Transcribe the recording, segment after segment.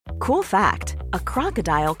Cool fact, a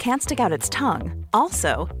crocodile can't stick out its tongue.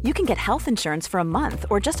 Also, you can get health insurance for a month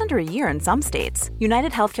or just under a year in some states.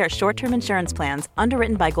 United Healthcare short-term insurance plans,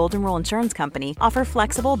 underwritten by Golden Rule Insurance Company, offer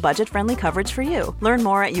flexible, budget-friendly coverage for you. Learn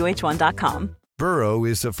more at uh1.com. Burrow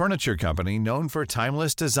is a furniture company known for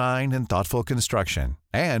timeless design and thoughtful construction,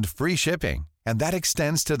 and free shipping, and that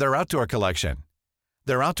extends to their outdoor collection.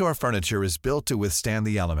 Their outdoor furniture is built to withstand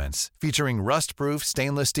the elements, featuring rust-proof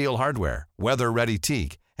stainless steel hardware, weather-ready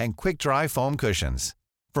teak, and quick-dry foam cushions.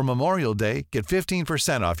 For Memorial Day, get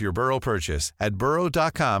 15% off your Burrow purchase at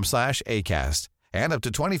burrow.com/ACAST and up to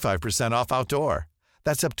 25% off outdoor.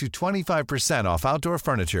 That's up to 25% off outdoor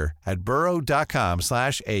furniture at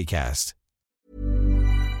burrow.com/ACAST.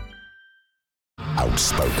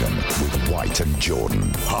 Outspoken with White and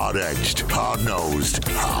Jordan. Hard-edged, hard-nosed,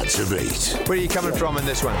 hard to beat. Where are you coming from in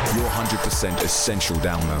this one? Your 100% essential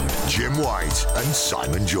download. Jim White and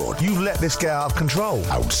Simon Jordan. You let this get out of control.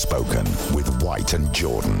 Outspoken with White and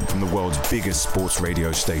Jordan. From the world's biggest sports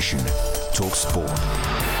radio station, Talk Sport.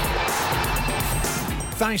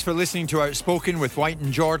 Thanks for listening to Outspoken with White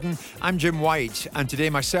and Jordan. I'm Jim White, and today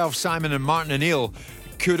myself, Simon and Martin O'Neill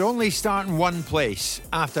could only start in one place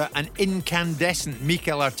after an incandescent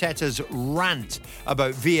Mikel Arteta's rant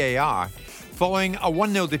about VAR following a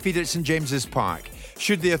 1-0 defeat at St James's Park.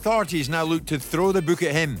 Should the authorities now look to throw the book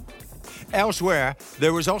at him? Elsewhere,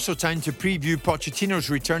 there was also time to preview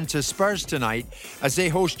Pochettino's return to Spurs tonight as they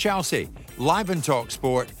host Chelsea, live on Talk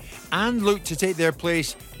Sport, and look to take their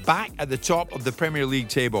place back at the top of the Premier League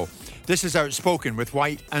table. This is Outspoken with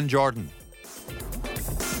White and Jordan.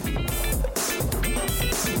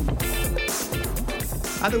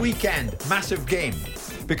 At the weekend, massive game,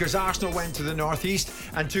 because Arsenal went to the northeast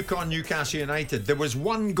and took on Newcastle United. There was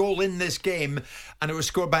one goal in this game, and it was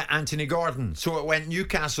scored by Anthony Gordon, so it went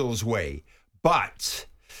Newcastle's way. But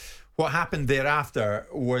what happened thereafter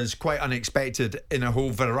was quite unexpected in a whole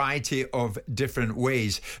variety of different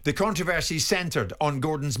ways. The controversy centred on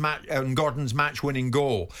Gordon's match-winning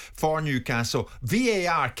goal for Newcastle.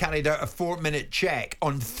 VAR carried out a 4-minute check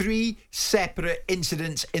on 3 separate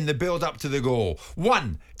incidents in the build-up to the goal.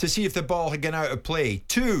 1, to see if the ball had gone out of play.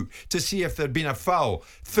 2, to see if there'd been a foul.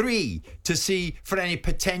 3, to see for any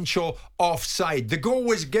potential offside. The goal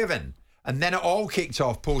was given, and then it all kicked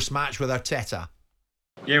off post-match with Arteta.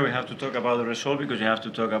 Yeah, we have to talk about the result because you have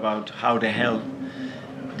to talk about how the hell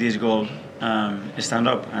this goal stand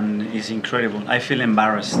up, and it's incredible. I feel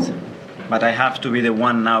embarrassed, but I have to be the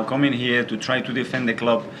one now coming here to try to defend the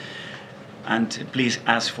club and please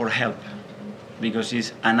ask for help, because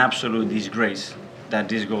it's an absolute disgrace that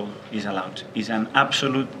this goal is allowed. It's an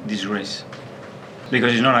absolute disgrace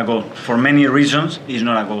because it's not a goal. For many reasons, it's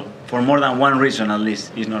not a goal. For more than one reason at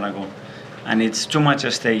least, it's not a goal. And it's too much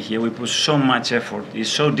at stake here. We put so much effort. It's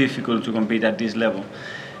so difficult to compete at this level.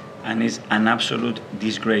 And it's an absolute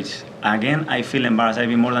disgrace. Again, I feel embarrassed. I've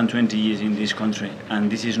been more than 20 years in this country, and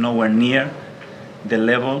this is nowhere near the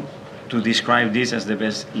level to describe this as the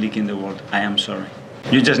best league in the world. I am sorry.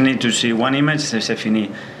 You just need to see one image, c'est fini.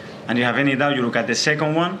 And you have any doubt, you look at the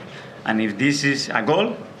second one, and if this is a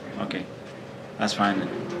goal, okay, that's fine then.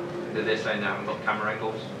 Did they say they haven't got camera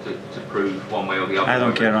angles to prove one way or the other? I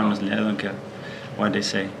don't care, honestly. I don't care what they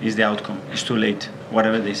say. It's the outcome. It's too late.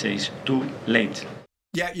 Whatever they say is too late.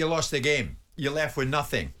 Yeah, you lost the game. You're left with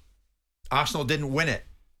nothing. Arsenal didn't win it.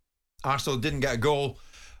 Arsenal didn't get a goal.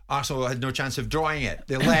 Arsenal had no chance of drawing it.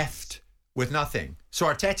 They left with nothing. So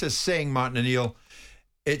Arteta's saying, Martin O'Neill,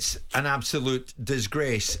 it's an absolute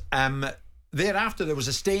disgrace. Thereafter, there was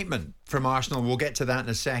a statement from Arsenal. We'll get to that in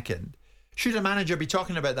a second. Should a manager be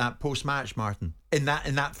talking about that post-match, Martin, in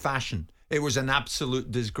that fashion? It was an absolute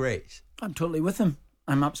disgrace. I'm totally with him.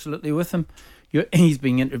 I'm absolutely with him. He's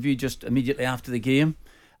being interviewed just immediately after the game.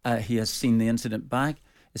 He has seen the incident back.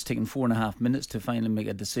 It's taken 4.5 minutes to finally make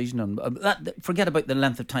a decision on that. Forget about the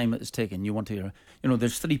length of time it's taken. You want to hear,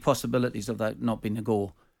 there's 3 possibilities of that not being a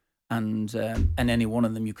goal, and any one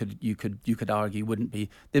of them you could argue wouldn't be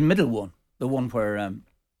the middle one, the one where.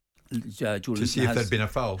 Julian to see if there'd been a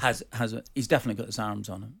foul. He's definitely got his arms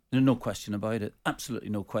on him. There's no question about it. Absolutely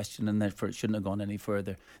no question, and therefore it shouldn't have gone any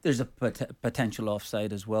further. There's a potential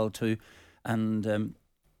offside as well too, and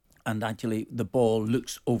actually the ball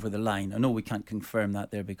looks over the line. I know we can't confirm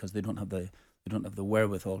that there because they don't have the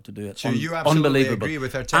wherewithal to do it. So you absolutely agree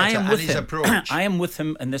with Arteta and his approach? I am with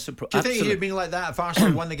him in this approach. Do you think he'd have been like that if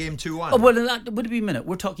Arsenal won the game 2-1? Oh, well, that would be a minute.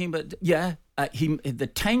 We're talking about the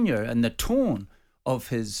tenure and the tone of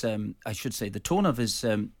his, the tone of his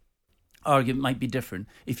argument might be different.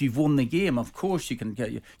 If you've won the game, of course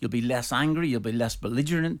you'll be less angry, you'll be less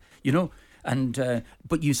belligerent,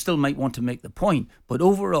 But you still might want to make the point. But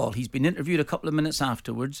overall, he's been interviewed a couple of minutes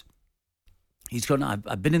afterwards. He's gone,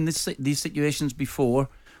 I've been in these situations before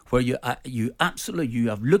where you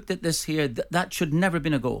have looked at this here. That should never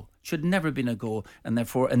been a goal. Should never been a goal. And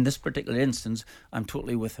therefore, in this particular instance, I'm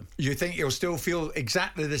totally with him. You think he'll still feel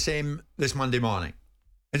exactly the same this Monday morning?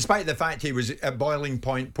 In spite of the fact he was at boiling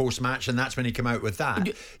point post-match and that's when he came out with that,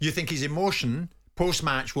 you think his emotion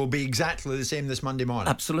post-match will be exactly the same this Monday morning?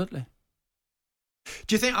 Absolutely.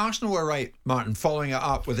 Do you think Arsenal were right, Martin, following it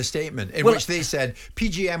up with a statement in which they said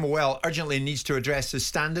PGMOL urgently needs to address the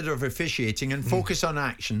standard of officiating and focus on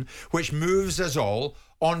action, which moves us all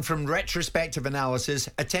on from retrospective analysis,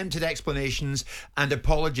 attempted explanations and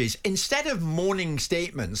apologies? Instead of moaning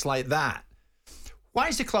statements like that, why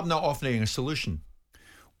is the club not offering a solution?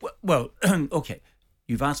 Well, okay.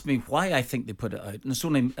 You've asked me why I think they put it out, and it's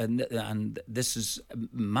only, and this is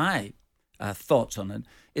my thoughts on it,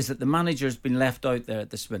 is that the manager's been left out there at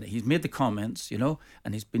this minute. He's made the comments, and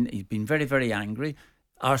he's been very, very angry.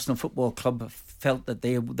 Arsenal Football Club felt that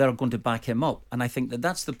they're going to back him up, and I think that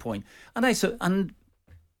that's the point. And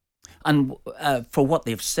for what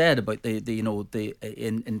they've said about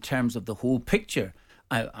in terms of the whole picture,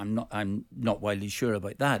 I'm not wildly sure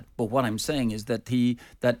about that. But what I'm saying is that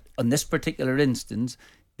that on this particular instance,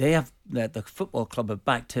 the football club have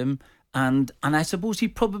backed him. And I suppose he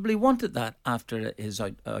probably wanted that after his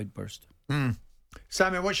outburst.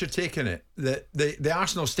 Samuel, what's your take on it? The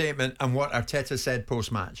Arsenal statement and what Arteta said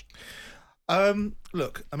post-match?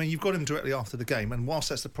 Look, I mean, you've got him directly after the game, and whilst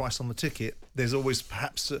that's the price on the ticket, there's always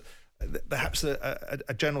perhaps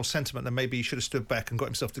a general sentiment that maybe he should have stood back and got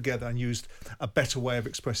himself together and used a better way of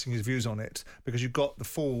expressing his views on it, because you've got the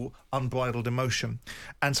full unbridled emotion.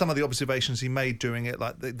 And some of the observations he made during it,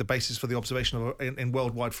 like the basis for the observation in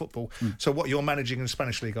worldwide football. So what, you're managing in the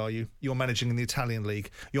Spanish league, are you? You're managing in the Italian league.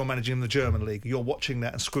 You're managing in the German league. You're watching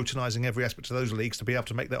that and scrutinising every aspect of those leagues to be able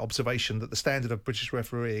to make that observation that the standard of British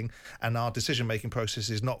refereeing and our decision-making process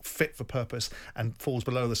is not fit for purpose and falls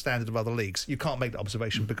below the standard of other leagues. You can't make that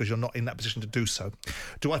observation because you're not in that position to do so.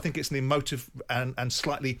 Do I think it's an emotive and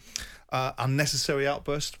slightly unnecessary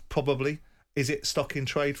outburst? Probably. Is it stock in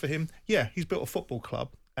trade for him? Yeah, he's built a football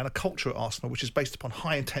club and a culture at Arsenal which is based upon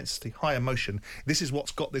high intensity, high emotion. This is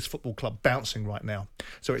what's got this football club bouncing right now.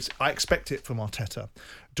 So I expect it from Arteta.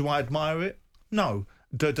 Do I admire it? No.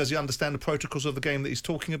 Does he understand the protocols of the game that he's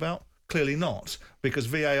talking about? Clearly not, because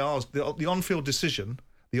VAR's the on-field decision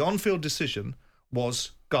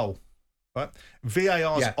was goal. Right?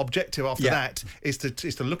 VAR's objective after that is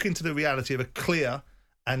to look into the reality of a clear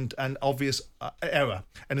and obvious error.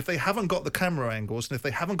 And if they haven't got the camera angles, and if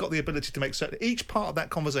they haven't got the ability to make certain, each part of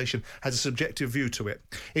that conversation has a subjective view to it.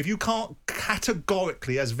 If you can't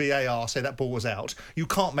categorically, as VAR, say that ball was out, you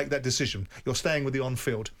can't make that decision. You're staying with the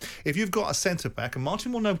on-field. If you've got a centre-back, and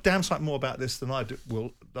Martin will know damn sight more about this than I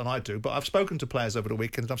do, but I've spoken to players over the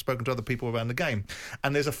weekend, and I've spoken to other people around the game,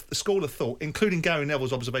 and there's a school of thought, including Gary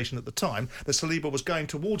Neville's observation at the time, that Saliba was going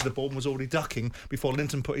towards the ball and was already ducking before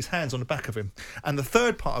Linton put his hands on the back of him. And the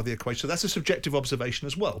third part of the equation, so that's a subjective observation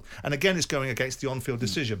as well, and again it's going against the on-field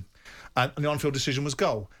decision, and the on-field decision was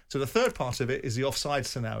goal. So the third part of it is the offside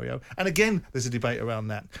scenario, and again there's a debate around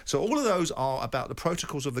that. So all of those are about the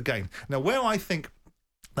protocols of the game. Now, where I think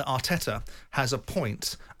that Arteta has a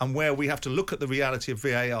point, and where we have to look at the reality of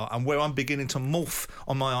VAR, and where I'm beginning to morph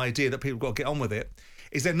on my idea that people have got to get on with it,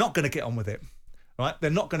 is they're not going to get on with it. Right?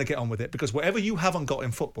 They're not going to get on with it, because whatever you haven't got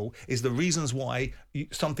in football is the reasons why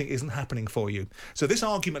something isn't happening for you. So this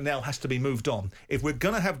argument now has to be moved on. If we're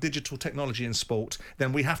going to have digital technology in sport,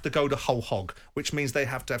 then we have to go the whole hog, which means they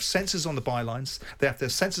have to have sensors on the bylines, they have to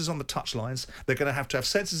have sensors on the touchlines, they're going to have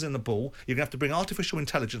sensors in the ball. You're going to have to bring artificial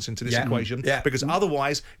intelligence into this equation, because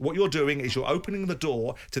otherwise what you're doing is you're opening the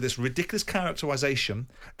door to this ridiculous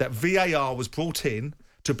characterisation that VAR was brought in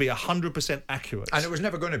to be 100% accurate. And it was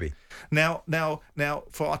never going to be. Now,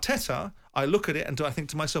 for Arteta, I look at it and I think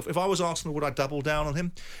to myself, if I was Arsenal, would I double down on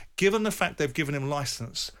him? Given the fact they've given him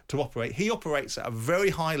licence to operate, he operates at a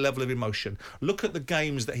very high level of emotion. Look at the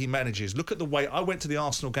games that he manages. Look at the way... I went to the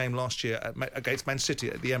Arsenal game last year against Man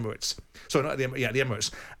City at the Emirates. Sorry, not at the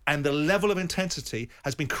Emirates. And the level of intensity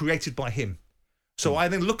has been created by him. So I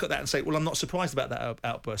then look at that and say, well, I'm not surprised about that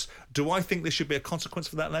outburst. Do I think there should be a consequence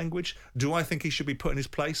for that language? Do I think he should be put in his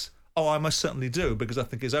place? Oh, I most certainly do, because I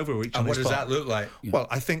think it's overreach on his part. And what does that look like? Well,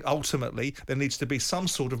 I think ultimately there needs to be some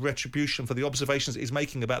sort of retribution for the observations that he's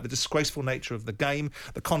making about the disgraceful nature of the game,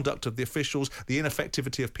 the conduct of the officials, the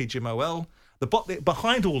ineffectivity of PGMOL,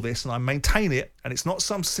 behind all this, and I maintain it, and it's not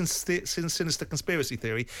some sinister conspiracy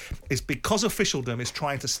theory, is because officialdom is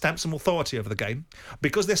trying to stamp some authority over the game,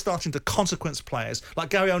 because they're starting to consequence players, like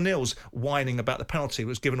Gary O'Neill's whining about the penalty that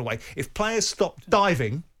was given away. If players stopped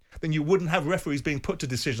diving, then you wouldn't have referees being put to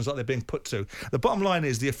decisions like they're being put to. The bottom line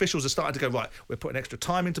is the officials are starting to go, right, we're putting extra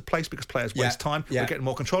time into place because players waste time, we're getting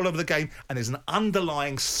more control over the game, and there's an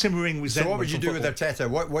underlying simmering resentment. So what would you do football. with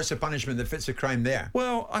Arteta? What's the punishment that fits the crime there?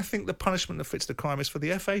 Well, I think the punishment that fits the crime is for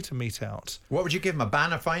the FA to mete out. What would you give him, a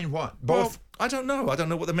ban, a fine, what? Both? Well, I don't know. I don't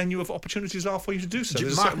know what the menu of opportunities are for you to do so. Do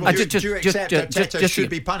you accept Arteta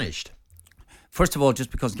should be punished? First of all,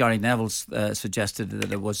 just because Gary Neville suggested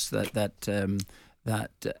that it was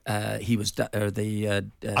that he was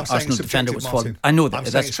the Arsenal defender was faulted. I know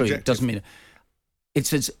that's true. It doesn't mean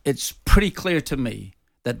it. It's pretty clear to me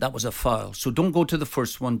that was a foul. So don't go to the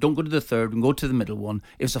first one, don't go to the third, and go to the middle one.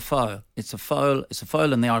 It was a foul. It's a foul. It's a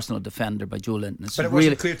foul on the Arsenal defender by Joe Linton. But it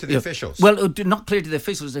wasn't clear to the officials. Well, not clear to the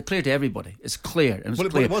officials. It's clear to everybody. It's clear.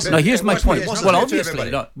 Now here's my point. Well,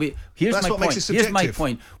 obviously, here's my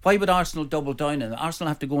point. Why would Arsenal double down? And Arsenal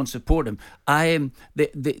have to go and support him. And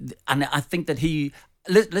I think that he.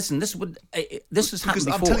 Listen, this has happened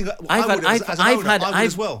before. I'm telling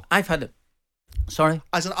you, I've had it. Sorry?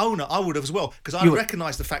 As an owner, I would have as well, because I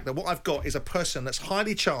recognise the fact that what I've got is a person that's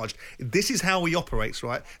highly charged. This is how he operates,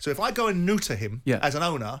 right? So if I go and neuter him as an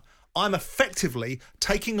owner, I'm effectively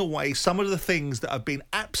taking away some of the things that have been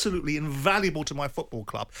absolutely invaluable to my football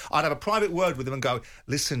club. I'd have a private word with him and go,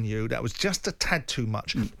 listen, that was just a tad too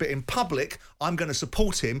much. But in public, I'm going to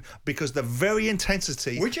support him because the very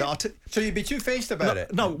intensity... Would you? So you'd be two-faced about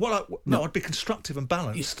it? No, I'd be constructive and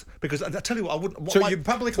balanced. Because I tell you what, I wouldn't... So you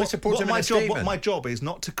publicly support him in a statement? What my job is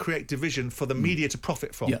not to create division for the media to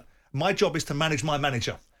profit from. My job is to manage my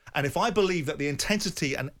manager. And if I believe that the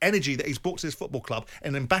intensity and energy that he's brought to this football club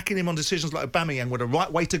and then backing him on decisions like Aubameyang were the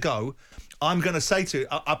right way to go, I'm going to say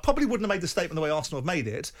I probably wouldn't have made the statement the way Arsenal have made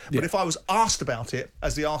it, but if I was asked about it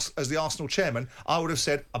as the Arsenal chairman, I would have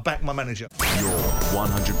said, I back my manager. Your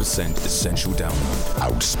 100% essential download.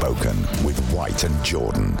 Outspoken with White and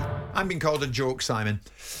Jordan. I'm being called a joke, Simon.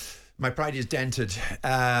 My pride is dented.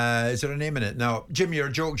 Is there a name in it? No. Jim, you're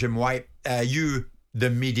a joke, Jim White. You, the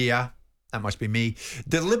media... That must be me.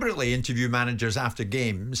 Deliberately interview managers after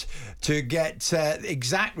games to get the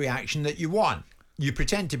exact reaction that you want. You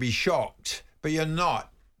pretend to be shocked, but you're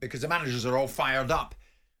not, because the managers are all fired up.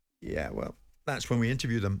 Yeah, well, that's when we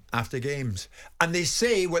interview them after games. And they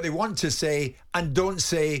say what they want to say and don't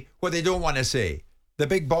say what they don't want to say. The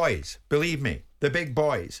big boys, believe me, the big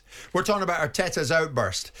boys. We're talking about Arteta's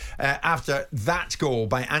outburst after that goal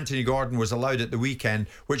by Anthony Gordon was allowed at the weekend,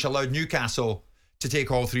 which allowed Newcastle to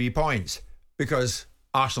take all 3 points because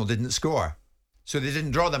Arsenal didn't score. So they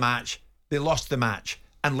didn't draw the match, they lost the match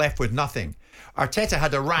and left with nothing. Arteta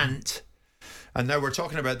had a rant, and now we're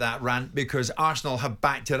talking about that rant because Arsenal have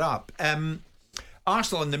backed it up.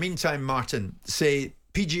 Arsenal, in the meantime, Martin, say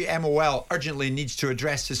PGMOL urgently needs to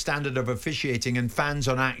address the standard of officiating and fans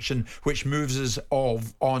on action, which moves us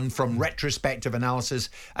on from retrospective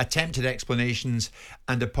analysis, attempted explanations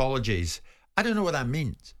and apologies. I don't know what that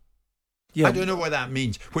means. I don't know what that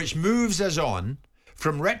means. Which moves us on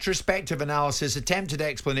from retrospective analysis, attempted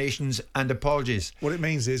explanations and apologies. What it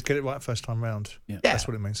means is get it right first time round. That's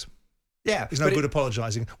what it means. Yeah. There's no good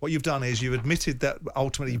apologising. What you've done is you've admitted that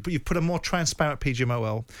ultimately you've put a more transparent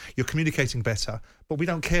PGMOL. You're communicating better, but we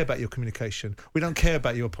don't care about your communication. We don't care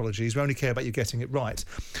about your apologies. We only care about you getting it right.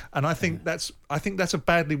 And I think that's a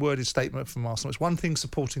badly worded statement from Arsenal. It's one thing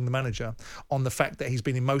supporting the manager on the fact that he's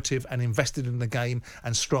been emotive and invested in the game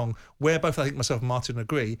and strong. Where both I think myself and Martin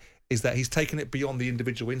agree is that he's taken it beyond the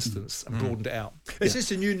individual instance and broadened it out. Is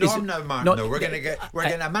this a new norm now, Martin? We're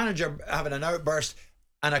getting a manager having an outburst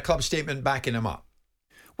and a club statement backing him up.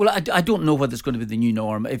 Well, I don't know whether it's going to be the new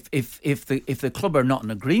norm. If the club are not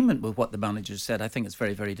in agreement with what the manager said, I think it's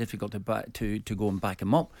very, very difficult to go and back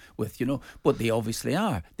him up with, But they obviously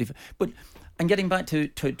are. And getting back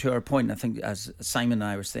to our point, I think as Simon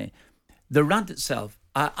and I were saying, the rant itself,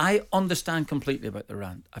 I understand completely about the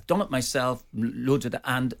rant. I've done it myself, loads of it,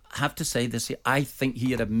 and have to say this, I think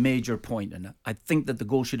he had a major point in it. I think that the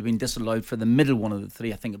goal should have been disallowed for the middle one of the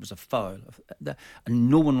three. I think it was a foul. And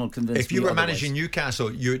no one will convince me If you were otherwise. managing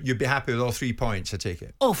Newcastle, you'd be happy with all 3 points, I take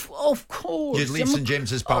it? Of course. You'd leave St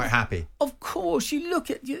James's Park happy? Of course.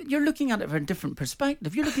 You're looking at it from a different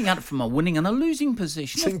perspective. You're looking at it from a winning and a losing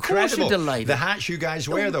position. It's of incredible. Course you're delighted. The hats you guys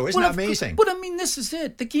wear, though, isn't that amazing? But I mean, this is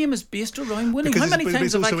it. The game is based around winning. How many times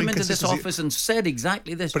have I come into this office and said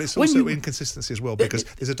exactly this? But it's also inconsistency as well, because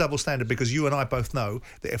there's a double standard, because you and I both know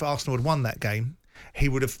that if Arsenal had won that game, he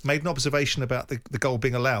would have made an observation about the goal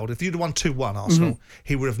being allowed. If you'd won 2-1 Arsenal,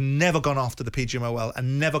 he would have never gone after the PGMOL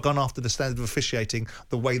and never gone after the standard of officiating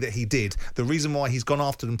the way that he did. The reason why he's gone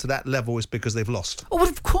after them to that level is because they've lost. Oh,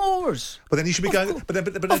 of course. But then you should be going.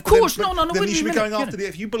 Of course, no. Then you should be going after the.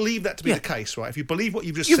 If you believe that to be the case, right? If you believe what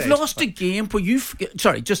you've said, you've lost a game where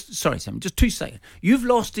sorry, Sam, just 2 seconds. You've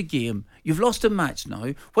lost a game. You've lost a match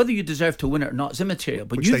now. Whether you deserve to win it or not is immaterial.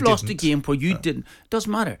 But you've lost a game where you didn't.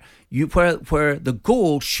 Doesn't matter. Where the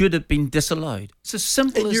goal should have been disallowed. It's as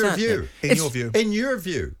simple as that. In your view. In your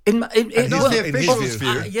view. Not the official's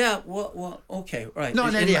view. Yeah. Well. Okay. Right. Not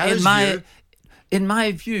in Eddie Howe's view. In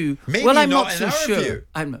my view, maybe I'm not not in so our sure. View.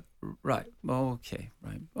 I'm not, right. Okay.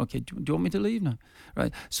 Right. Okay. Do you want me to leave now?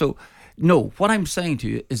 Right. So, no. What I'm saying to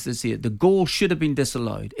you is this: here, the goal should have been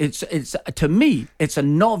disallowed. It's to me, it's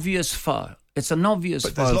an obvious foul. It's an obvious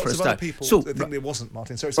but foul there's for lots a of start. other people So, that think it wasn't,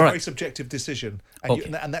 Martin. So it's a very subjective decision,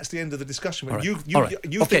 and that's the end of the discussion. You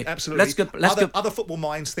think absolutely. Other football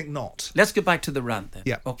minds think not. Let's get back to the rant then.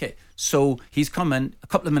 Yeah. Okay. So he's come in a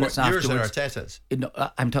couple of minutes afterwards. Yours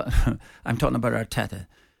and Arteta's. I'm talking about Arteta.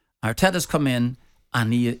 Arteta's come in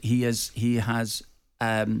and he has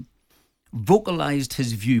vocalised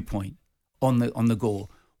his viewpoint on the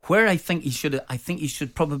goal. Where I think he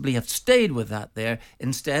should probably have stayed with that there.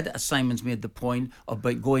 Instead, as Simon's made the point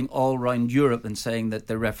about going all around Europe and saying that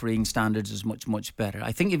the refereeing standards is much, much better.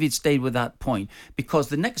 I think if he'd stayed with that point, because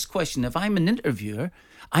the next question, if I'm an interviewer,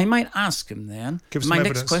 I might ask him then,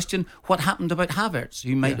 next question, what happened about Havertz,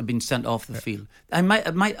 who might have been sent off the field? I might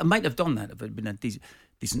have done that if it had been a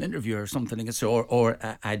decent interview or something like this, or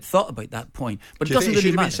I'd thought about that point. But it doesn't really matter. He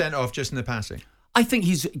should have been sent off just in the passing? I think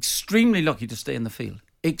he's extremely lucky to stay in the field.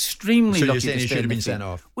 Extremely lucky to stay in the field. So you're saying he should have been sent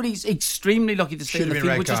off? Well, he's extremely lucky to stay in the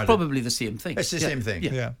field, which is probably the same thing. It's the same thing.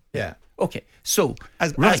 Yeah. Okay, so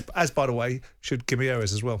as by the way, should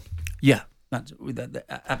Guimaraes as well. Yeah, that,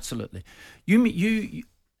 absolutely.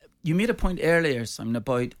 You made a point earlier, Simon,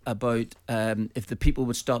 about if the people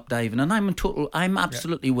would stop diving, and I'm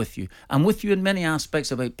absolutely with you. I'm with you in many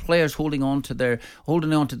aspects about players holding on to their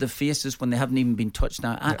faces when they haven't even been touched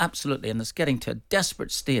now. Absolutely, and it's getting to a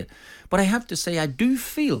desperate state. But I have to say, I do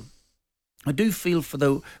feel for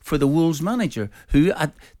the Wolves manager, who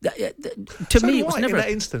to me it was never in that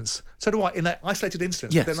instance. So do I in that isolated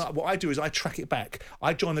instance. Yes. Then what I do is I track it back.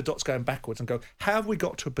 I join the dots going backwards and go, how have we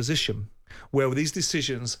got to a position where these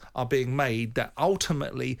decisions are being made that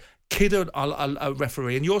ultimately kid a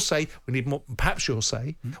referee? And you'll say we need more. Perhaps you'll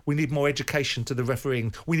say we need more education to the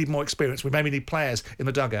refereeing. We need more experience. We maybe need players in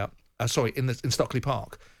the dugout. In Stockley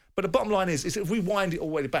Park. But the bottom line is if we wind it all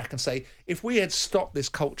the way back and say, if we had stopped this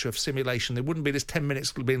culture of simulation, there wouldn't be this 10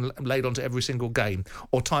 minutes being laid onto every single game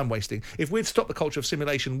or time wasting. If we'd stopped the culture of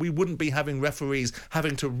simulation, we wouldn't be having referees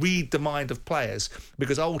having to read the mind of players,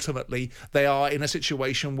 because ultimately they are in a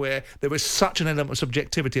situation where there is such an element of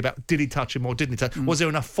subjectivity about did he touch him or didn't he touch him? Was there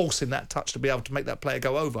enough force in that touch to be able to make that player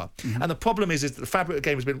go over? And the problem is that the fabric of the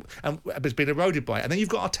game has been eroded by it. And then you've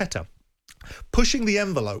got Arteta pushing the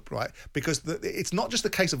envelope, right? Because it's not just a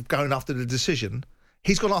case of going after the decision.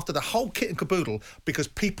 He's gone after the whole kit and caboodle because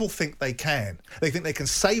people think they can. They think they can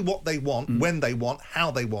say what they want, when they want, how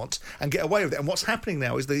they want, and get away with it. And what's happening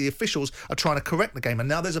now is the officials are trying to correct the game. And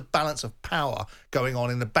now there's a balance of power going on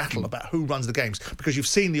in the battle about who runs the games. Because you've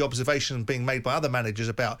seen the observation being made by other managers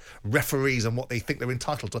about referees and what they think they're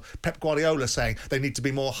entitled to. Pep Guardiola saying they need to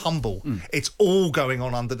be more humble. It's all going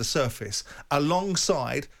on under the surface,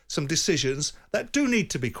 alongside some decisions that do need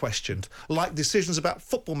to be questioned, like decisions about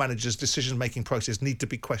football managers' decision-making process need to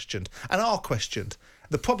be questioned and are questioned.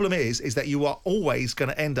 The problem is that you are always going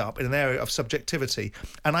to end up in an area of subjectivity.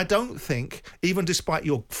 And I don't think, even despite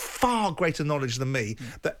your far greater knowledge than me,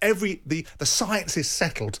 that the science is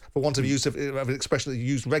settled, for want of use of an expression that's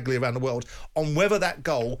used regularly around the world, on whether that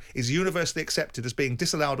goal is universally accepted as being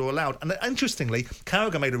disallowed or allowed. And interestingly,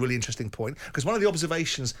 Carragher made a really interesting point, because one of the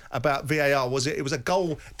observations about VAR was it was a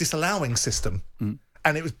goal disallowing system.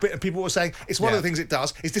 And people were saying it's one of the things it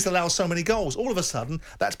does is disallow so many goals. All of a sudden,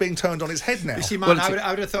 that's being turned on its head now. You see, man, I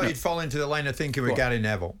would have thought he'd fall into the line of thinking with Gary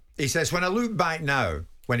Neville. He says, when I look back now,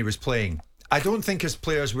 when he was playing, I don't think as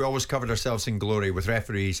players we always covered ourselves in glory with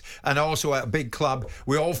referees. And also at a big club,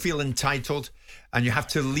 we all feel entitled, and you have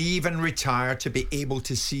to leave and retire to be able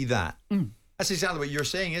to see that. That's exactly what you're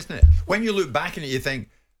saying, isn't it? When you look back on it, you think,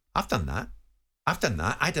 I've done that. I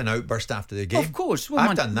had an outburst after the game. Of course. Well,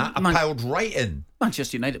 I've done that. I piled right in.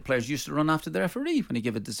 Manchester United players used to run after the referee when he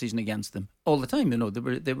gave a decision against them all the time. You know,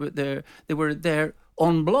 they were there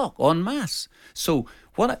en bloc, en masse. So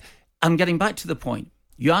I'm getting back to the point.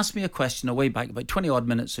 You asked me a question a way back about 20 odd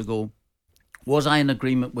minutes ago. Was I in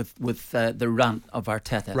agreement with the rant of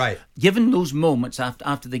Arteta? Right. Given those moments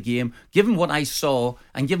after the game, given what I saw,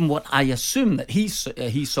 and given what I assume that he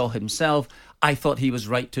saw himself, I thought he was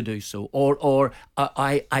right to do so, or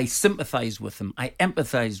I sympathise with him, I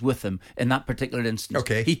empathise with him in that particular instance.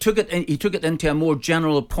 Okay. He took it into a more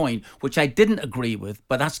general point, which I didn't agree with,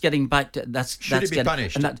 but that's getting back to Should he be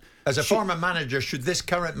punished? As a former manager, should this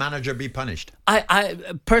current manager be punished? I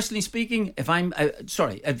personally speaking, if I'm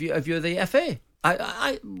if you're the FA,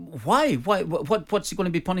 why what's he going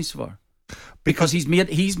to be punished for? Because he's made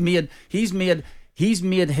his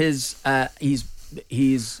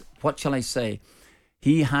what shall I say?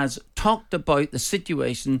 He has talked about the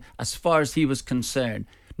situation as far as he was concerned.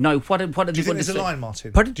 Now, what did Do you think there's a line,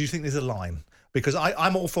 Martin? Pardon? Do you think there's a line? Because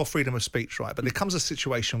I'm all for freedom of speech, right? But there comes a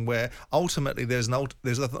situation where ultimately there's an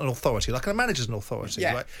authority, like a manager's an authority,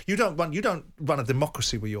 right? You don't run a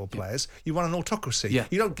democracy with your players. You run an autocracy. Yeah.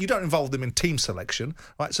 You don't involve them in team selection,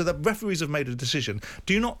 right? So the referees have made a decision.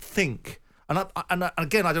 Do you not think? And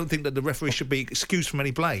again, I don't think that the referee should be excused from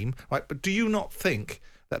any blame, right? But do you not think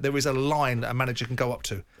that there is a line that a manager can go up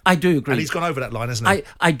to? I do agree. And he's gone over that line, hasn't he?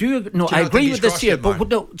 I do. No, Do I you not agree think with he's this here. crossed it, But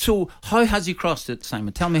no, so how has he crossed it,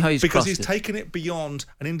 Simon? Tell me how he's because crossed he's it. taken it beyond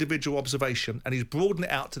an individual observation and he's broadened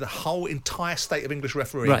it out to the whole entire state of English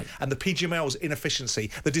refereeing, Right. and the PGMOL's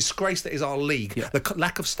inefficiency, the disgrace that is our league, the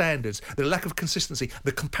lack of standards, the lack of consistency,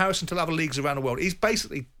 the comparison to other leagues around the world. He's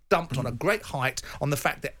basically dumped on a great height on the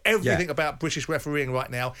fact that everything about British refereeing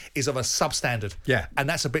right now is of a substandard. Yeah. And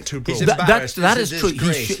that's a bit too broad. He's embarrassed. That It's is a true.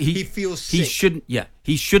 disgrace. He feels sick. He shouldn't. Yeah,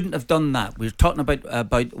 he shouldn't have done that. We're talking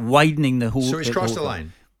about widening the whole. So he's crossed the whole-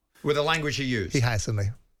 line with the language he used. He has, hasn't he?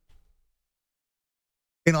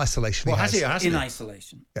 In isolation, Well, he has has. he? Hasn't in he?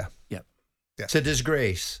 isolation. Yeah. Yep. It's a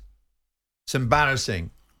disgrace. It's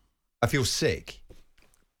embarrassing. I feel sick.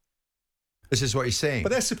 This is what he's saying.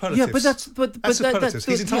 But they're superlatives. Yeah, but that's superlatives.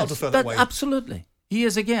 He's entitled to feel that way. Absolutely, he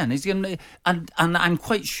is again. He's going to, and I'm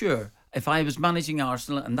quite sure if I was managing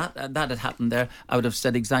Arsenal and that had happened there, I would have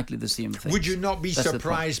said exactly the same thing. Would you not be That's the point.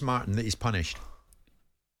 surprised, Martin, that he's punished?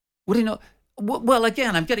 Would he not? Well,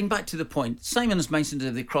 again, I'm getting back to the point. Simon has mentioned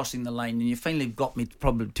that they're crossing the line, and you finally got me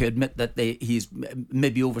probably to admit that he's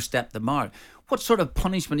maybe overstepped the mark. What sort of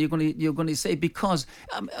punishment are you going to say? Because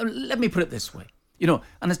let me put it this way,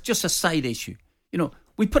 and it's just a side issue.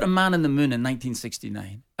 We put a man in the moon in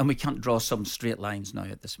 1969, and we can't draw some straight lines now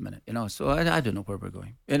at this minute. So I don't know where we're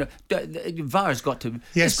going. The VAR's got to.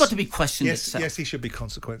 It's got to be questioned itself. Yes, he should be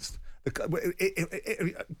consequenced.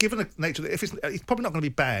 Given the nature, if he's probably not going to be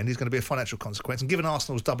banned, he's going to be a financial consequence. And given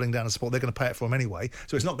Arsenal's doubling down on support, they're going to pay it for him anyway.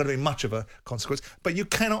 So it's not going to be much of a consequence. But you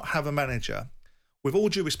cannot have a manager, with all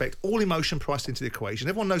due respect, all emotion priced into the equation.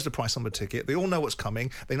 Everyone knows the price on the ticket. They all know what's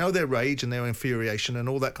coming. They know their rage and their infuriation and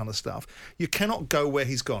all that kind of stuff. You cannot go where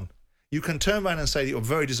he's gone. You can turn around and say that you're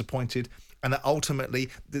very disappointed and that ultimately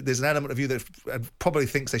there's an element of you that probably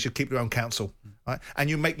thinks they should keep their own counsel, right? And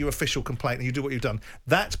you make your official complaint and you do what you've done.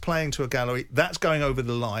 That's playing to a gallery. That's going over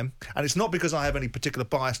the line. And it's not because I have any particular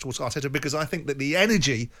bias towards Arteta, because I think that the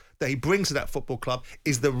energy that he brings to that football club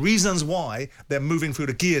is the reasons why they're moving through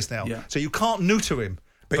the gears now. Yeah. So you can't neuter him.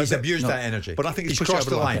 But he's abused that energy. But I think he's crossed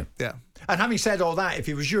the line. Yeah. And having said all that, if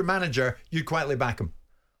he was your manager, you'd quietly back him.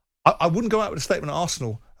 I wouldn't go out with a statement that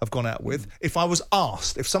Arsenal have gone out with. If I was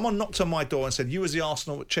asked, if someone knocked on my door and said, you as the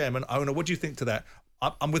Arsenal chairman, owner, what do you think to that?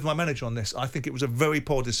 I'm with my manager on this. I think it was a very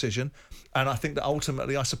poor decision, and I think that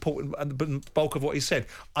ultimately I support the bulk of what he said.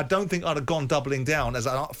 I don't think I'd have gone doubling down as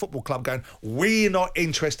a football club going, we're not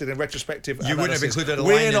interested in retrospective analysis. You wouldn't have included a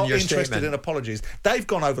line in your statement. We're not interested in apologies. They've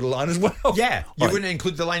gone over the line as well. Yeah, you wouldn't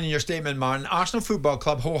include the line in your statement, Martin. Arsenal Football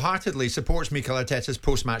Club wholeheartedly supports Mikel Arteta's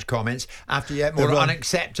post-match comments after yet more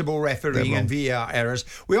unacceptable refereeing and VAR errors.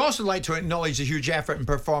 We also like to acknowledge the huge effort and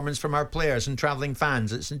performance from our players and travelling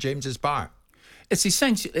fans at St James's Park. It's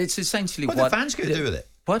essentially what the fans got to do with it.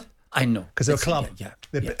 What? I know. Because they're a club. Yeah.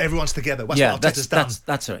 Everyone's together. That's what Arteta's done.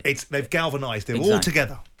 That's right. They've galvanised. They're all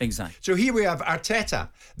together. Exactly. So here we have Arteta,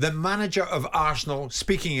 the manager of Arsenal,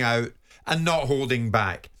 speaking out and not holding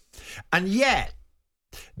back. And yet,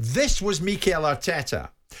 this was Mikel Arteta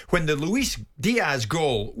when the Luis Diaz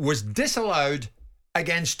goal was disallowed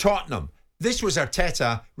against Tottenham. This was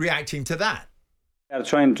Arteta reacting to that. They're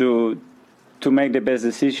trying to make the best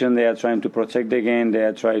decision. They are trying to protect the game. They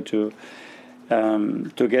are trying to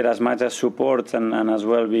get as much as support and as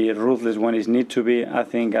well be ruthless when it needs to be. I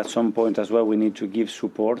think at some point as well we need to give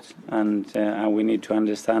support and we need to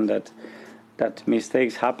understand that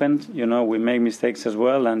mistakes happen. We make mistakes as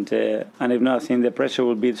well, and if not, I think the pressure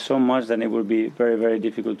will be so much that it will be very, very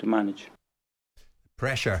difficult to manage.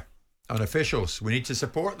 Pressure on officials. We need to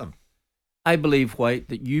support them. I believe, White,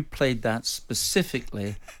 that you played that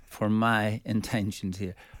specifically for my intentions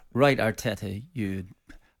here. Right, Arteta,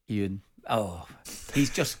 he's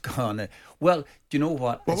just gone. Well, do you know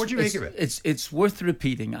what? Well, what do you make of it? It's worth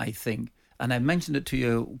repeating, I think, and I mentioned it to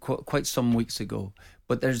you quite some weeks ago,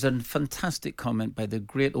 but there's a fantastic comment by the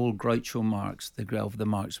great old Groucho Marx, of the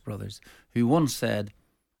Marx Brothers, who once said,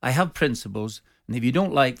 I have principles, and if you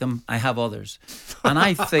don't like them, I have others. And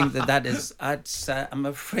I think that is, I'm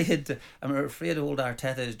afraid old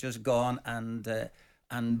Arteta is just gone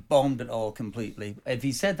and bombed it all completely. If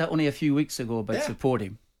he said that only a few weeks ago about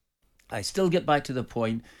supporting, I still get back to the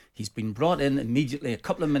point. He's been brought in immediately a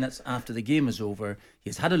couple of minutes after the game is over.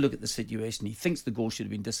 He's had a look at the situation. He thinks the goal should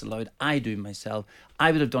have been disallowed. I do myself.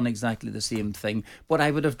 I would have done exactly the same thing. But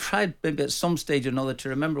I would have tried maybe at some stage or another to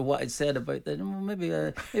remember what I'd said about that.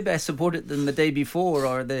 Maybe I supported them the day before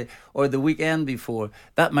or the weekend before.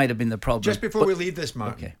 That might have been the problem. Just before we leave this,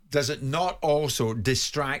 Martin, does it not also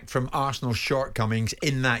distract from Arsenal's shortcomings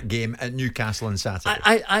in that game at Newcastle on Saturday?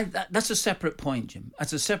 That's a separate point, Jim.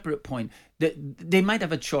 That's a separate point. They might have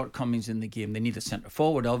had shortcomings in the game. They need a centre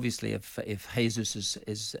forward, obviously, if Jesus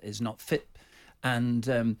is not fit.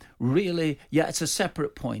 And really, it's a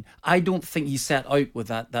separate point. I don't think he set out with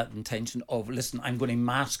that intention of, listen, I'm going to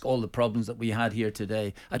mask all the problems that we had here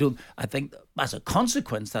today. I think as a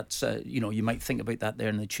consequence, that's you might think about that there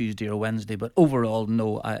on the Tuesday or Wednesday, but overall,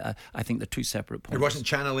 no. I think they're two separate points. He wasn't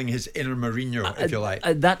channeling his inner Mourinho, if you like.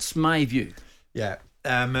 That's my view. Yeah.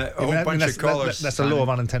 A whole bunch of callers. That's a law of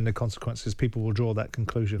unintended consequences. People will draw that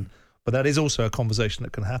conclusion, but that is also a conversation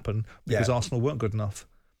that can happen because Arsenal weren't good enough,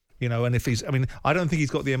 And if I don't think he's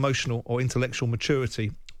got the emotional or intellectual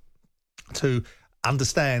maturity to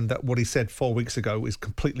understand that what he said 4 weeks ago is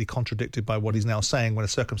completely contradicted by what he's now saying when a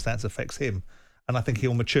circumstance affects him. And I think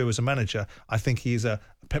he'll mature as a manager. I think he's a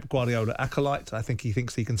Pep Guardiola acolyte. I think he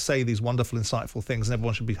thinks he can say these wonderful, insightful things, and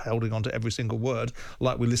everyone should be holding on to every single word,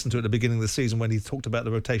 like we listened to at the beginning of the season when he talked about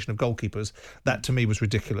the rotation of goalkeepers. That to me was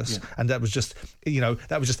ridiculous, and that was just,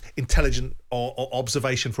 intelligent or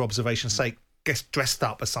observation for observation's sake, gets dressed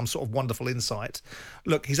up as some sort of wonderful insight.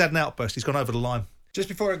 Look, he's had an outburst. He's gone over the line. Just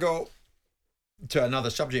before I go to another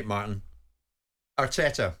subject, Martin,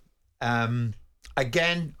 Arteta.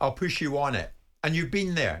 Again, I'll push you on it. And you've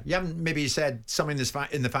been there. You haven't maybe said something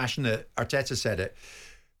in the fashion that Arteta said it.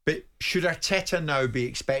 But should Arteta now be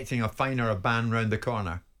expecting a fine or a ban round the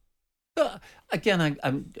corner? Again,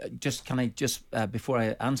 I'm just before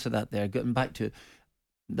I answer that there, getting back to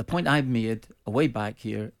the point I've made way back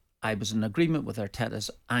here, I was in agreement with Arteta's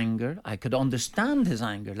anger. I could understand his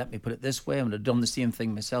anger. Let me put it this way. I would have done the same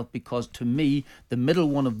thing myself because to me, the middle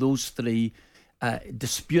one of those three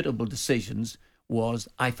disputable decisions was,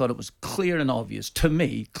 I thought it was clear and obvious to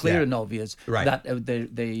me, and obvious that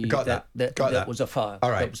that was a foul.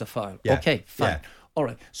 All right. That was a foul. Yeah. Okay, fine. Yeah. All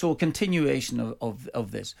right. So a continuation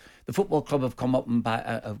of this. The football club have come up and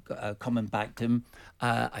coming back to him.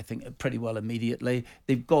 I think pretty well immediately.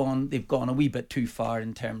 They've gone a wee bit too far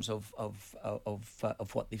in terms of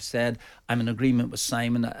what they've said. I'm in agreement with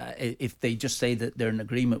Simon. If they just say that they're in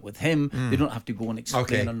agreement with him, they don't have to go and explain.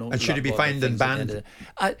 Okay. And should he be fined and banned,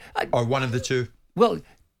 or one of the two? Well,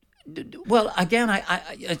 again,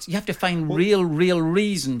 you have to find real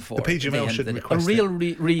reason for the PGMOL shouldn't request a real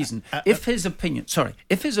reason. If his opinion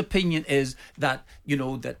is that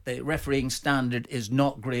that the refereeing standard is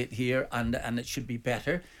not great here and it should be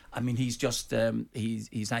better. I mean, he's just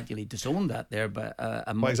he's actually disowned that there, but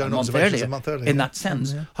a month earlier. In that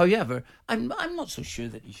sense, however, I'm not so sure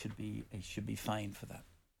that he should be fined for that.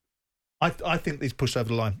 I think he's pushed over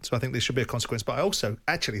the line, so I think there should be a consequence. But I also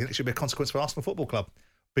actually think it should be a consequence for Arsenal Football Club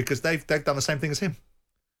because they've done the same thing as him.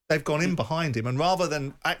 They've gone in behind him, and rather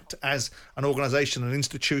than act as an organisation, an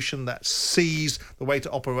institution that sees the way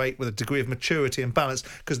to operate with a degree of maturity and balance,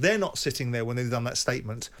 because they're not sitting there when they've done that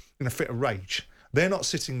statement in a fit of rage. They're not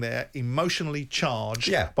sitting there emotionally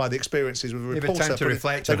charged by the experiences with a reporter. They've had time to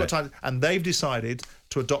reflect on it. And they've decided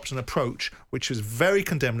to adopt an approach which is very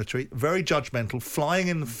condemnatory, very judgmental, flying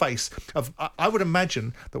in the face of... I would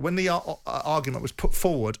imagine that when the argument was put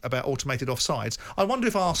forward about automated offsides, I wonder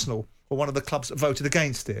if Arsenal were one of the clubs that voted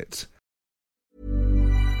against it.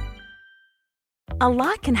 A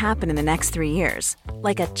lot can happen in the next 3 years.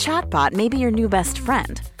 Like a chatbot may be your new best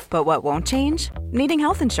friend. But what won't change? Needing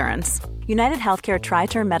health insurance. United Healthcare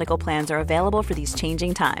Tri-Term Medical Plans are available for these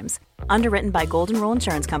changing times. Underwritten by Golden Rule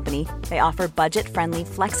Insurance Company, they offer budget-friendly,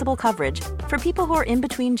 flexible coverage for people who are in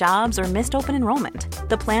between jobs or missed open enrollment.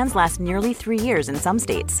 The plans last nearly 3 years in some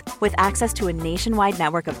states, with access to a nationwide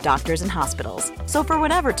network of doctors and hospitals. So for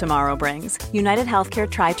whatever tomorrow brings, United Healthcare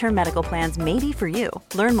Tri-Term Medical Plans may be for you.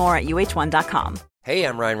 Learn more at uh1.com. Hey,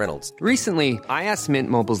 I'm Ryan Reynolds. Recently, I asked Mint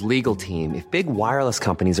Mobile's legal team if big wireless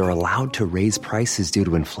companies are allowed to raise prices due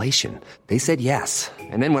to inflation. They said yes.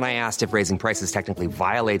 And then when I asked if raising prices technically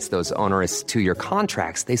violates those onerous two-year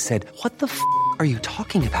contracts, they said, "What the f*** are you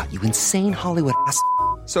talking about, you insane Hollywood ass?"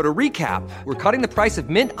 So to recap, we're cutting the price of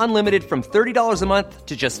Mint Unlimited from $30 a month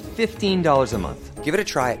to just $15 a month. Give it a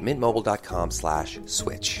try at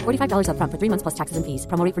mintmobile.com/switch. $45 up front for 3 months plus taxes and fees.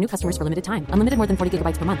 Promo rate for new customers for limited time. Unlimited more than 40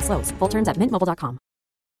 gigabytes per month. Slows full terms at mintmobile.com.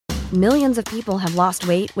 Millions of people have lost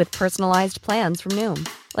weight with personalized plans from Noom.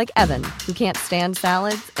 Like Evan, who can't stand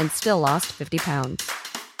salads and still lost 50 pounds.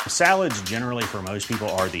 Salads generally for most people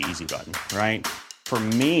are the easy button, right? For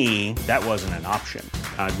me, that wasn't an option.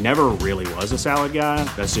 I never really was a salad guy.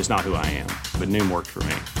 That's just not who I am. But Noom worked for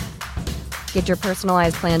me. Get your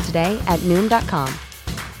personalized plan today at Noom.com.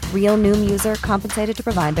 Real Noom user compensated to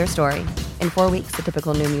provide their story. In 4 weeks, the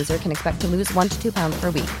typical Noom user can expect to lose 1 to 2 pounds per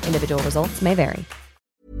week. Individual results may vary.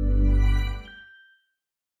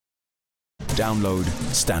 Download,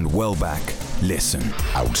 stand well back, listen.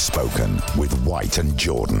 Outspoken with White and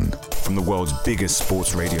Jordan. From the world's biggest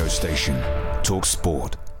sports radio station, Talk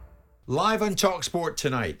Sport. Live on Talk Sport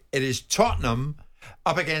tonight, it is Tottenham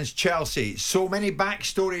up against Chelsea. So many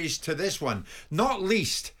backstories to this one, not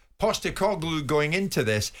least Postecoglou going into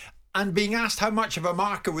this and being asked how much of a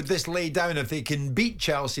marker would this lay down if they can beat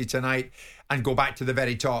Chelsea tonight and go back to the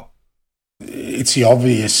very top. It's the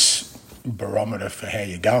obvious barometer for how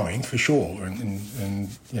you're going, for sure, and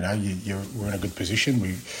you know we're in a good position.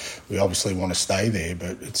 We obviously want to stay there,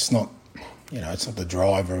 but it's not, it's not the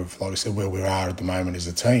driver of, like I said, where we are at the moment as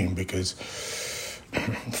a team. Because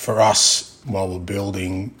for us, while we're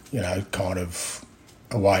building, kind of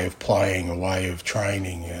a way of playing, a way of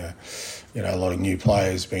training, a lot of new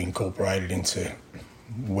players being incorporated into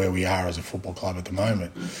where we are as a football club at the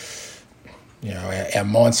moment. Our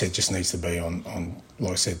mindset just needs to be on,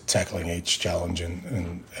 like I said, tackling each challenge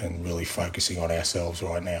and really focusing on ourselves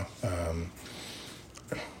right now.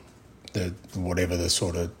 Whatever the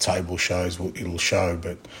sort of table shows, it'll show,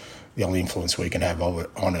 but the only influence we can have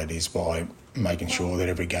on it is by making sure that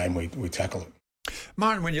every game we tackle it.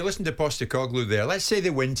 Martin, when you listen to Postecoglou there, let's say they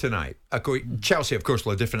win tonight. Chelsea, of course,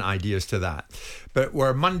 will have different ideas to that. But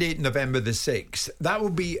we're Monday, November the 6th. That will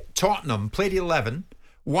be Tottenham, played 11,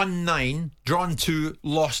 won 9, drawn 2,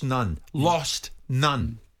 lost none. Lost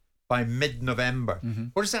none by mid-November. Mm-hmm.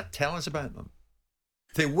 What does that tell us about them?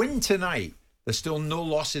 If they win tonight, there's still no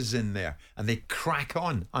losses in there, and they crack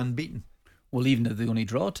on unbeaten. Well, even if they only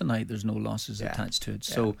draw tonight, there's no losses attached to it.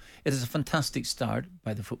 So it is a fantastic start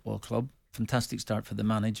by the football club, fantastic start for the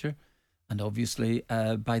manager, and obviously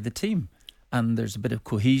by the team. And there's a bit of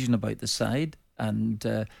cohesion about the side, and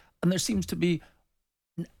there seems to be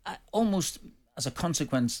almost, as a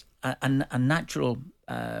consequence, a natural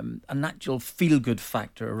feel-good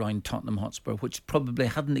factor around Tottenham Hotspur, which probably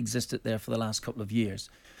hadn't existed there for the last couple of years.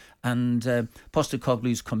 And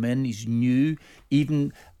Postecoglou's come in, he's new.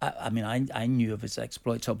 Even, I knew of his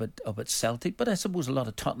exploits up at Celtic, but I suppose a lot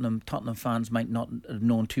of Tottenham fans might not have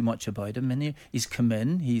known too much about him. And he's come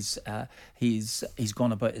in, he's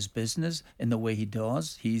gone about his business in the way he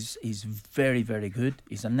does. He's very, very good.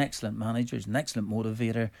 He's an excellent manager. He's an excellent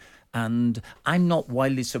motivator. And I'm not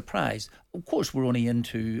wildly surprised. Of course, we'll be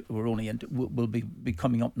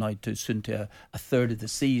coming up now soon to a third of the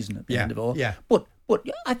season at the end of all. Yeah. But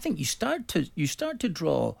I think you start to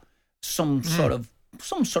draw some sort of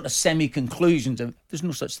semi-conclusions. There's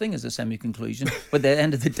no such thing as a semi-conclusion, but at the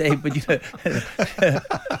end of the day,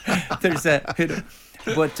 there's a.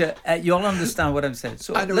 But you'll understand what I'm saying.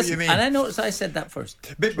 So I know what you mean. And I noticed I said that first.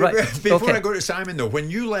 Before I go to Simon, though, when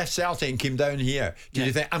you left Celtic and came down here, did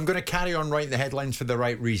you think, I'm going to carry on writing the headlines for the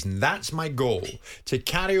right reason? That's my goal, to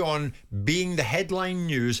carry on being the headline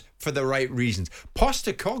news for the right reasons.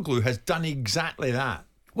 Postecoglou has done exactly that.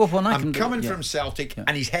 Well, I'm coming from Celtic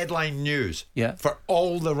and he's headline news for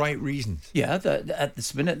all the right reasons. Yeah, at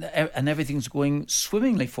this minute, and everything's going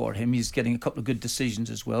swimmingly for him. He's getting a couple of good decisions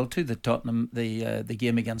as well too. The Tottenham, the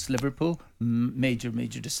game against Liverpool, major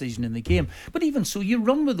decision in the game. But even so, you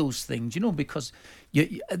run with those things, because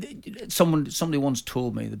somebody once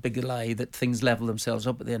told me the big lie that things level themselves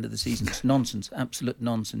up at the end of the season. It's nonsense, absolute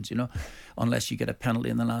nonsense. Unless you get a penalty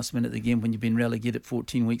in the last minute of the game when you've been relegated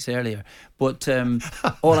 14 weeks earlier. But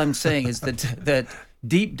all I'm saying is that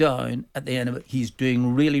deep down at the end of it, he's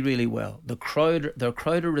doing really, really well. The crowd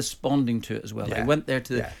are responding to it as well. Yeah. I went there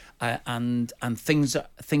and things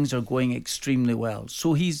are going extremely well.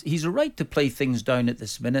 So he's a right to play things down at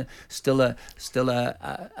this minute.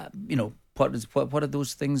 What are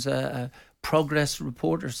those things? progress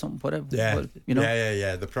report or something, whatever. Yeah, you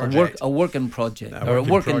know, the project, a working project, or a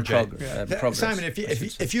work in progress. Simon,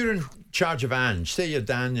 if you're in charge of Ange, say you're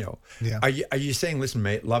Daniel, are you saying, listen,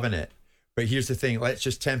 mate, loving it, but here's the thing, let's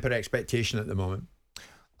just temper expectation at the moment?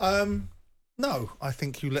 No, I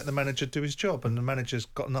think you let the manager do his job, and the manager's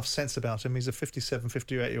got enough sense about him. He's a 57,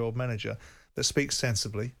 58-year-old manager that speaks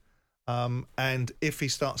sensibly, and if he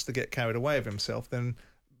starts to get carried away of himself, then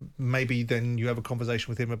maybe then you have a conversation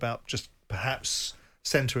with him about just perhaps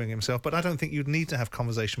centering himself. But I don't think you'd need to have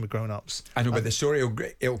conversation with grown-ups. I know, but the story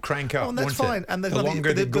it'll crank up. Oh, and that's fine. And there's nothing,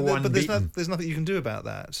 there's nothing you can do about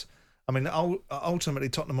that. I mean, ultimately,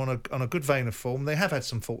 Tottenham on a good vein of form. They have had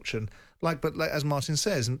some fortune, but as Martin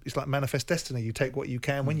says, it's like manifest destiny. You take what you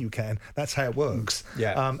can when you can. That's how it works.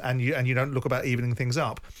 Yeah. And you don't look about evening things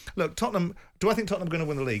up. Look, Tottenham. Do I think Tottenham are going to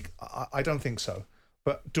win the league? I don't think so.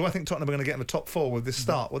 But do I think Tottenham are going to get in the top four with this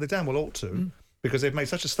start? Well, they damn well ought to. Because they've made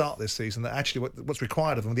such a start this season that actually what's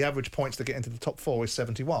required of them, the average points to get into the top four is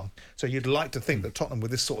 71. So you'd like to think that Tottenham, with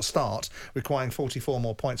this sort of start, requiring 44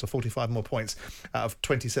 more points or 45 more points out of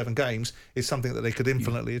 27 games, is something that they could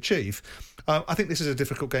infinitely achieve. I think this is a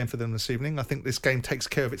difficult game for them this evening. I think this game takes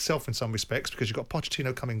care of itself in some respects because you've got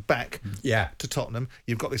Pochettino coming back to Tottenham.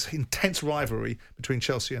 You've got this intense rivalry between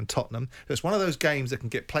Chelsea and Tottenham. It's one of those games that can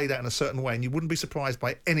get played out in a certain way, and you wouldn't be surprised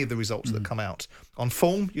by any of the results that come out. On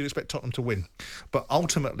form, you'd expect Tottenham to win. But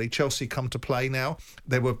ultimately, Chelsea come to play now.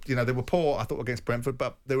 They were poor, I thought, against Brentford,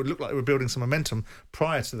 but they would look like they were building some momentum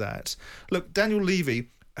prior to that. Look, Daniel Levy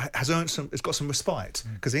has got some respite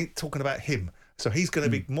because he ain't talking about him. So he's going to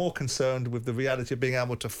be more concerned with the reality of being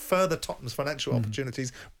able to further Tottenham's financial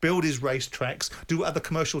opportunities, build his racetracks, do other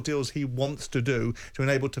commercial deals he wants to do to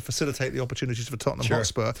enable to facilitate the opportunities for Tottenham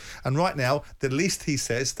Hotspur. And right now, the least he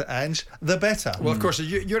says to Ange, the better. Well, of course,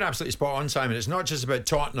 you're absolutely spot on, Simon. It's not just about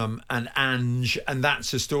Tottenham and Ange, and that's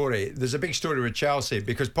the story. There's a big story with Chelsea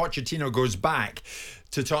because Pochettino goes back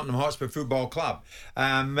to Tottenham Hotspur Football Club.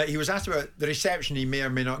 He was asked about the reception he may or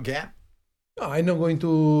may not get. No, I'm not going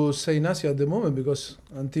to say nothing at the moment because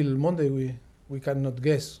until Monday we cannot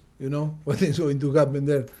guess, what is going to happen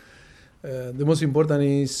there. The most important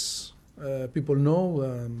is people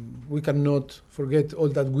know. We cannot forget all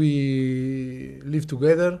that we live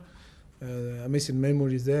together. Amazing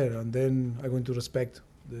memories there, and then I'm going to respect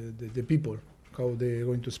the people, how they're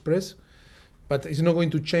going to express. But it's not going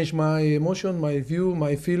to change my emotion, my view,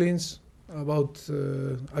 my feelings about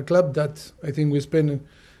a club that I think we spend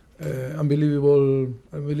unbelievable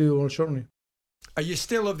journey. Are you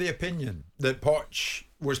still of the opinion that Poch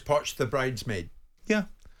the bridesmaid? Yeah,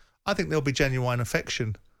 I think there'll be genuine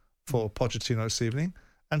affection for Pochettino this evening,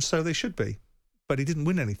 and so they should be. But he didn't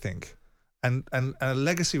win anything, and a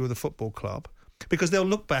legacy with the football club. Because they'll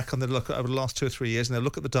look back over the last 2 or 3 years and they'll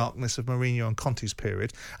look at the darkness of Mourinho and Conte's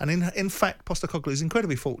period. And in fact, Postecoglou is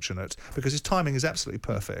incredibly fortunate because his timing is absolutely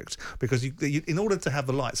perfect. Because in order to have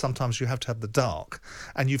the light, sometimes you have to have the dark.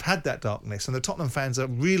 And you've had that darkness. And the Tottenham fans are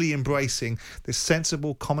really embracing this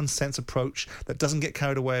sensible, common sense approach that doesn't get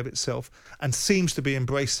carried away of itself and seems to be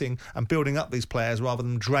embracing and building up these players rather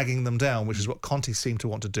than dragging them down, which is what Conte seemed to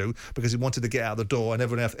want to do because he wanted to get out the door and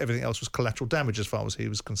everything else was collateral damage as far as he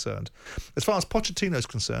was concerned. As far as Pochettino's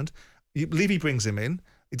concerned, Levy brings him in.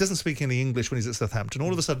 He doesn't speak any English when he's at Southampton.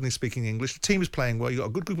 All of a sudden, he's speaking English. The team is playing well. You've got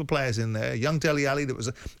a good group of players in there. A young Dele Alli that was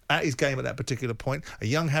at his game at that particular point. A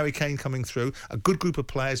young Harry Kane coming through. A good group of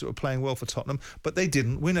players that were playing well for Tottenham. But they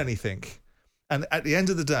didn't win anything. And at the end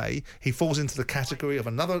of the day, he falls into the category of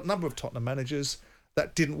another number of Tottenham managers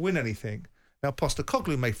that didn't win anything. Now,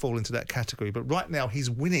 Postecoglou may fall into that category, but right now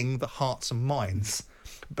he's winning the hearts and minds.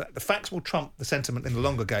 But the facts will trump the sentiment in the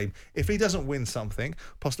longer game. If he doesn't win something,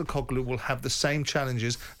 Postecoglou will have the same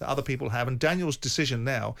challenges that other people have. And Daniel's decision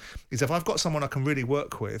now is if I've got someone I can really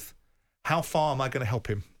work with, how far am I going to help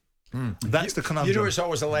him? That's the conundrum. It's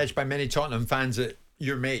always alleged by many Tottenham fans that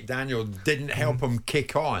your mate Daniel didn't help him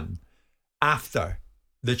kick on after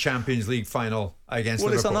the Champions League final against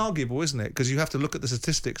Liverpool. Well, it's unarguable, isn't it? Because you have to look at the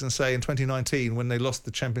statistics and say in 2019, when they lost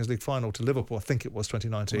the Champions League final to Liverpool, I think it was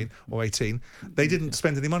 2019 or 18, they didn't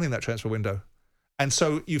spend any money in that transfer window. And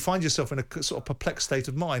so you find yourself in a sort of perplexed state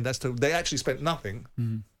of mind as to they actually spent nothing.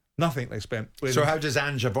 Nothing they spent. So how does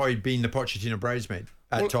Ange avoid being the Pochettino bridesmaid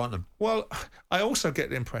at Tottenham? Well, I also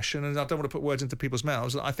get the impression, and I don't want to put words into people's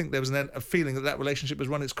mouths, that I think there was a feeling that relationship has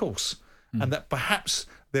run its course. And that perhaps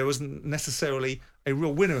there wasn't necessarily a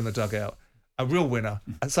real winner in the dugout. a real winner,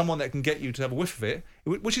 and someone that can get you to have a whiff of it,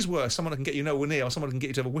 which is worse, someone that can get you nowhere near, or someone that can get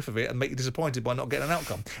you to have a whiff of it and make you disappointed by not getting an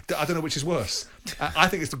outcome. I don't know which is worse. I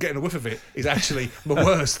think it's getting a whiff of it is actually the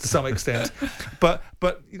worst to some extent. But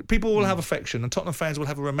people will have affection, and Tottenham fans will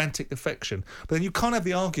have a romantic affection. But then you can't have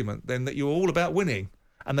the argument then that you're all about winning,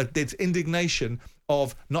 and that there's indignation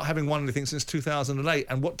of not having won anything since 2008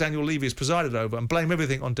 and what Daniel Levy has presided over, and blame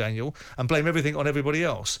everything on Daniel and blame everything on everybody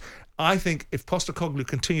else. I think if Postecoglou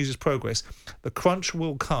continues his progress, the crunch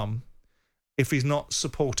will come if he's not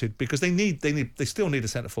supported, because they still need a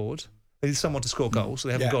centre forward. They need someone to score goals, so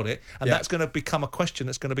they haven't got it. And that's going to become a question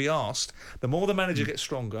that's going to be asked. The more the manager gets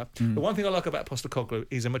stronger, the one thing I like about Postecoglou,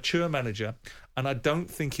 he's a mature manager, and I don't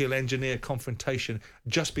think he'll engineer confrontation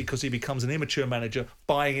just because he becomes an immature manager,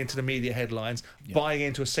 buying into the media headlines, buying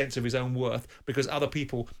into a sense of his own worth, because other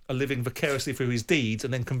people are living vicariously through his deeds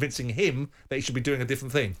and then convincing him that he should be doing a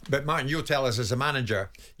different thing. But Martin, you'll tell us as a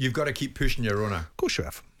manager, you've got to keep pushing your owner. Of course you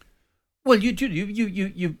have. Well, you do.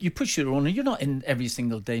 You push your owner. You're not in every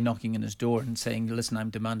single day knocking on his door and saying, "Listen,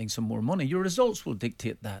 I'm demanding some more money." Your results will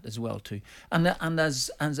dictate that as well too. And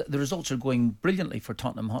as the results are going brilliantly for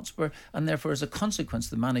Tottenham Hotspur, and therefore as a consequence,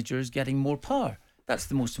 the manager is getting more power. That's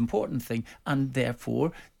the most important thing, and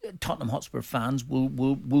therefore Tottenham Hotspur fans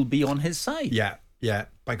will be on his side. Yeah.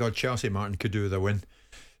 By God, Chelsea, Martin, could do with a win.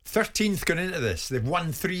 13th going into this. They've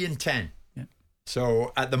won 3 in 10.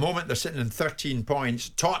 So at the moment they're sitting in 13 points.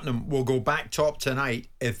 Tottenham will go back top tonight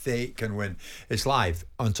if they can win. It's live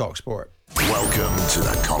on TalkSport. Welcome to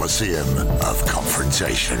the Coliseum of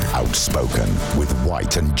Confrontation. Outspoken with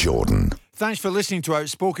White and Jordan. Thanks for listening to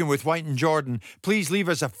Outspoken with White and Jordan. Please leave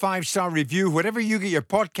us a 5-star review wherever you get your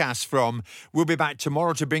podcasts from. We'll be back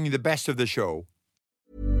tomorrow to bring you the best of the show.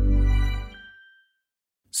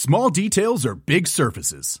 Small details are big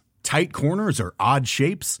surfaces. Tight corners are odd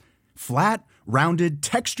shapes. Flat, rounded,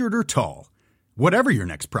 textured, or tall. Whatever your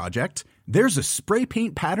next project, there's a spray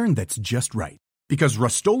paint pattern that's just right. Because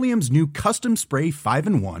Rust-Oleum's new Custom Spray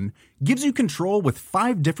 5-in-1 gives you control with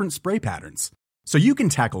 5 different spray patterns. So you can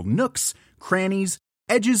tackle nooks, crannies,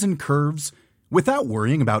 edges, and curves without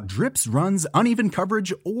worrying about drips, runs, uneven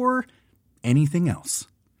coverage, or anything else.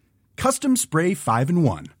 Custom Spray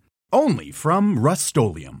 5-in-1. Only from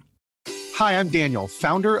Rust-Oleum. Hi, I'm Daniel,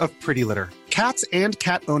 founder of Pretty Litter. Cats and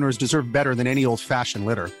cat owners deserve better than any old-fashioned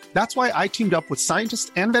litter. That's why I teamed up with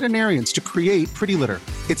scientists and veterinarians to create Pretty Litter.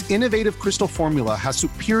 Its innovative crystal formula has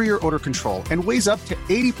superior odor control and weighs up to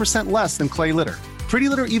 80% less than clay litter. Pretty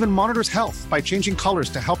Litter even monitors health by changing colors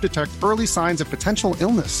to help detect early signs of potential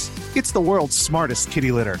illness. It's the world's smartest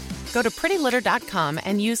kitty litter. Go to prettylitter.com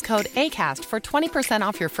and use code ACAST for 20%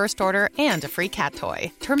 off your first order and a free cat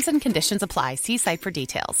toy. Terms and conditions apply. See site for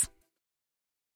details.